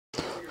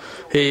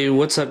Hey,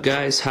 what's up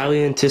guys?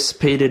 Highly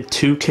anticipated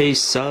 2K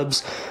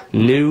subs,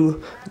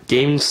 new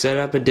gaming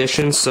setup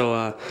edition.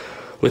 So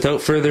without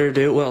further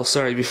ado,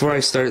 before I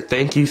start,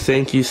 thank you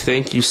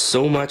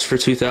so much for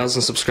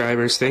 2,000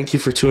 subscribers. Thank you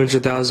for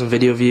 200,000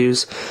 video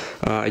views.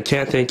 I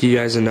can't thank you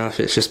guys enough.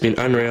 It's just been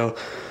unreal.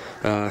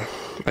 I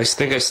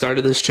think I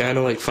started this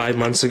channel like 5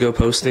 months ago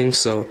posting,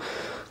 so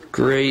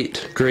great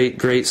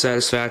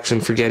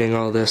satisfaction for getting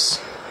all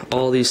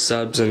these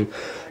subs and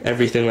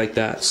everything like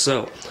that.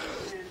 So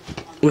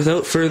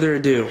without further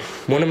ado,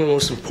 one of the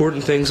most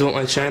important things about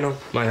my channel,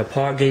 my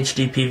PhaZze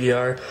HD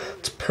PVR.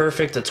 It's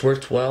perfect, it's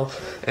worked well,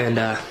 and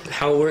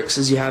how it works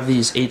is you have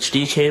these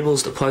HD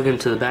cables that plug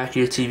into the back of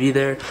your TV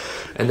there,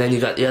 and then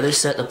you got the other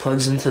set that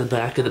plugs into the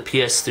back of the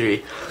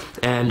PS3,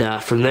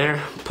 and from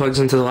there, plugs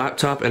into the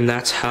laptop, and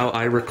that's how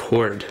I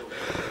record.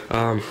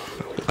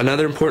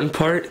 Another important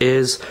part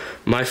is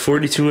my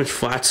 42-inch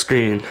flat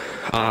screen.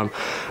 I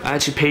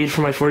actually paid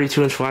for my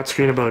 42-inch flat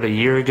screen about a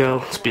year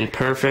ago. It's been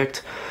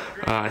perfect.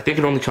 I think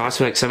it only cost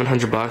me like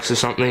 $700 or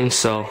something,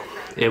 so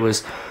it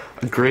was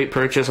a great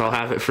purchase. I'll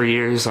have it for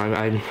years,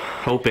 I'm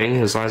hoping,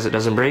 as long as it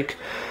doesn't break.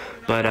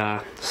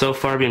 But so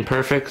far been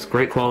perfect,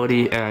 great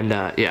quality, and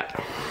yeah.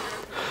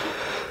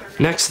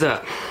 Next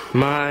up,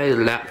 my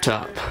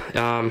laptop.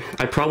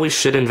 I probably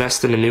should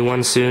invest in a new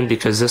one soon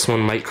because this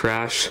one might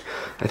crash.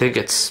 I think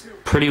it's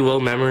pretty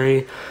low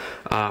memory.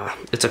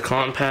 It's a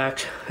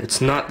compact. It's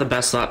not the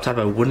best laptop.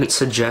 I wouldn't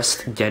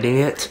suggest getting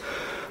it.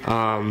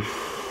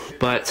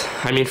 But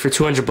I mean, for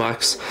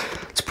 $200,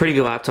 it's a pretty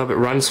good laptop. It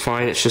runs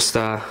fine. It's just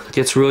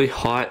gets really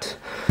hot,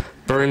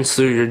 burns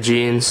through your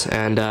jeans,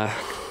 and I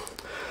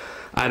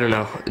don't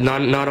know,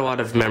 not a lot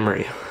of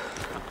memory.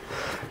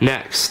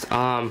 Next,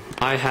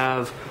 I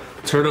have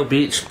Turtle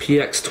Beach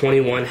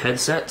PX21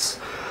 headsets.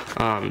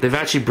 They've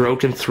actually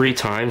broken 3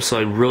 times, so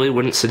I really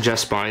wouldn't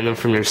suggest buying them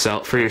for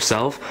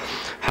yourself.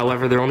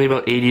 However, they're only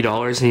about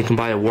 $80, and you can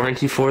buy a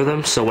warranty for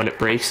them. So when it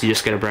breaks, you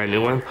just get a brand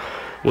new one,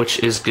 which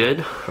is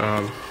good.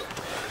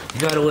 You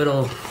got a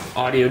little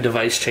audio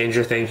device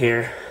changer thing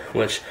here,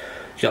 which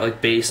you got like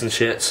bass and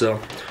shit,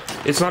 so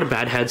it's not a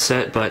bad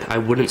headset, but I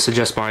wouldn't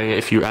suggest buying it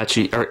if you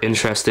actually are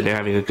interested in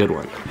having a good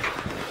one.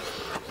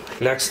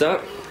 Next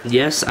up,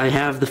 yes, I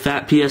have the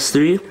fat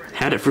PS3.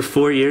 Had it for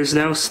 4 years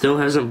now, still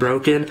hasn't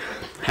broken.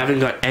 Haven't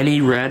got any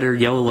red or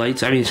yellow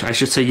lights. I mean, I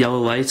should say yellow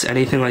lights,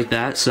 anything like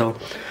that. So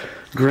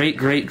great.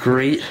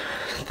 Very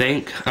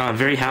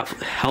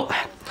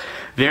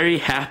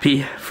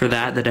happy for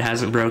that it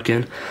hasn't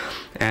broken.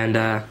 And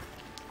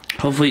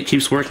hopefully it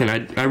keeps working.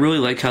 I really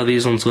like how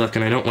these ones look,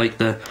 and I don't like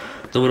the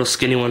little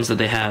skinny ones that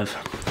they have.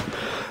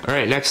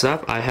 Alright, next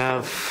up, I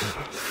have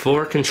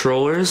 4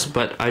 controllers,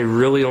 but I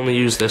really only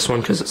use this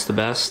one because it's the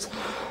best.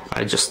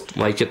 I just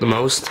like it the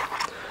most.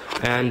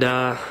 And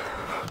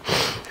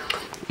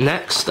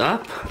next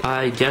up,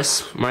 I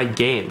guess my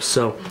games.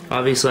 So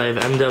obviously I have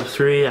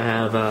MW3, I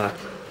have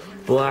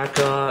Black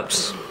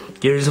Ops,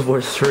 Gears of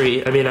War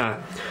 3,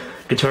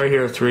 Guitar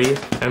Hero 3,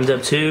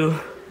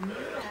 MW2,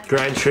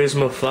 Gran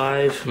Turismo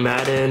 5,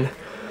 Madden,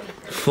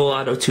 Full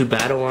Auto 2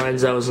 Battle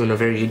Lines. That wasn't a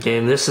very good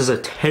game. This is a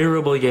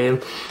terrible game.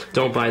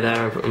 Don't buy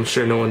that. I'm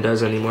sure no one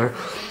does anymore.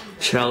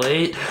 Shell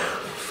 8,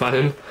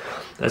 fun.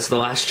 That's the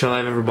last Shell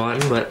I've ever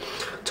bought, but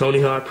Tony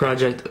Hawk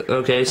Project,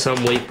 okay, some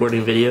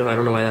wakeboarding video. I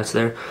don't know why that's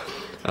there.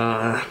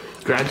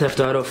 Grand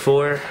Theft Auto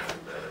 4,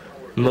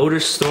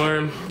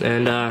 Motorstorm,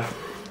 and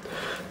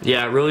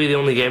yeah, really the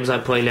only games I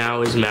play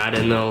now is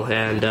Madden though,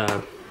 and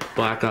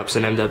Black Ops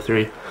and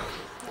MW3.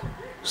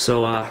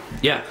 So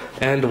yeah,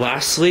 and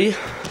lastly,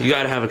 you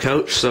gotta have a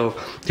couch. So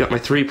got my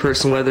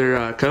 3-person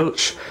leather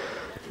couch.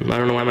 I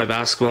don't know why my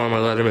basketball and my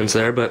Letterman's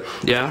there, but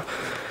yeah.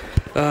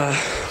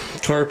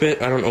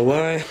 Carpet, I don't know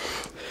why.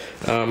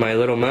 My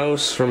little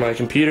mouse for my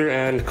computer,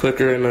 and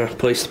clicker, and a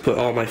place to put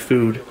all my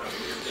food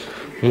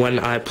when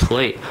I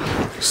play.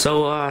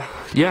 So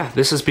yeah,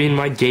 this has been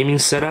my gaming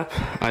setup.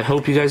 I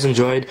hope you guys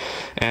enjoyed,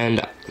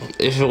 and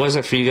if it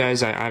wasn't for you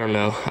guys, I don't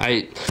know.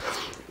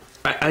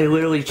 I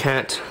literally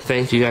can't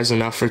thank you guys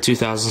enough for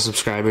 2,000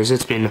 subscribers.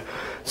 It's been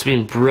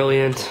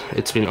brilliant.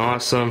 It's been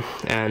awesome.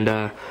 And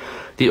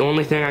the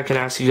only thing I can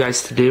ask you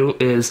guys to do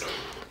is,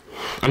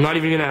 I'm not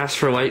even going to ask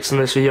for likes in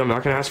this video. I'm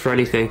not going to ask for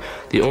anything.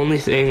 The only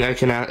thing I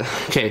can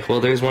ask... Okay,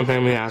 well, there's one thing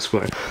I'm going to ask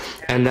for.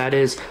 And that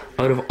is,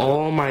 out of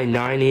all my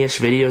 90-ish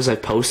videos I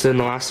posted in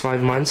the last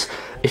 5 months,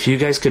 if you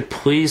guys could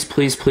please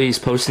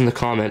post in the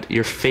comment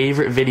your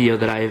favorite video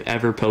that I have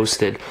ever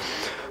posted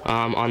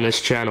on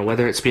this channel,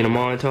 whether it's been a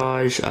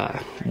montage,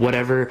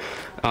 whatever,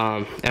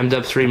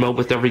 MW3 mode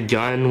with every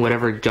gun,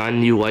 whatever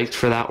gun you liked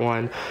for that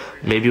one.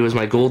 Maybe it was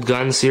my gold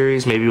gun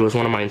series, maybe it was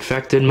one of my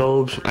infected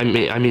modes,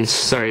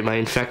 sorry, my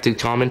infected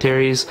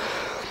commentaries,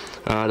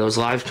 those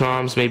live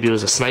comms, maybe it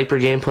was a sniper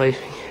gameplay,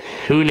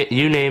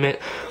 you name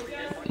it,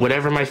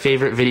 whatever my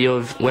favorite video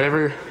of, oh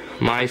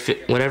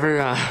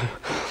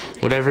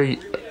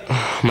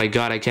my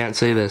god, I can't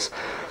say this,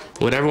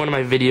 whatever one of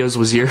my videos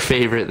was your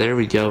favorite, there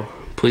we go.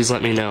 Please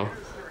let me know.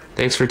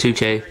 Thanks for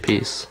 2K.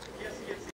 Peace.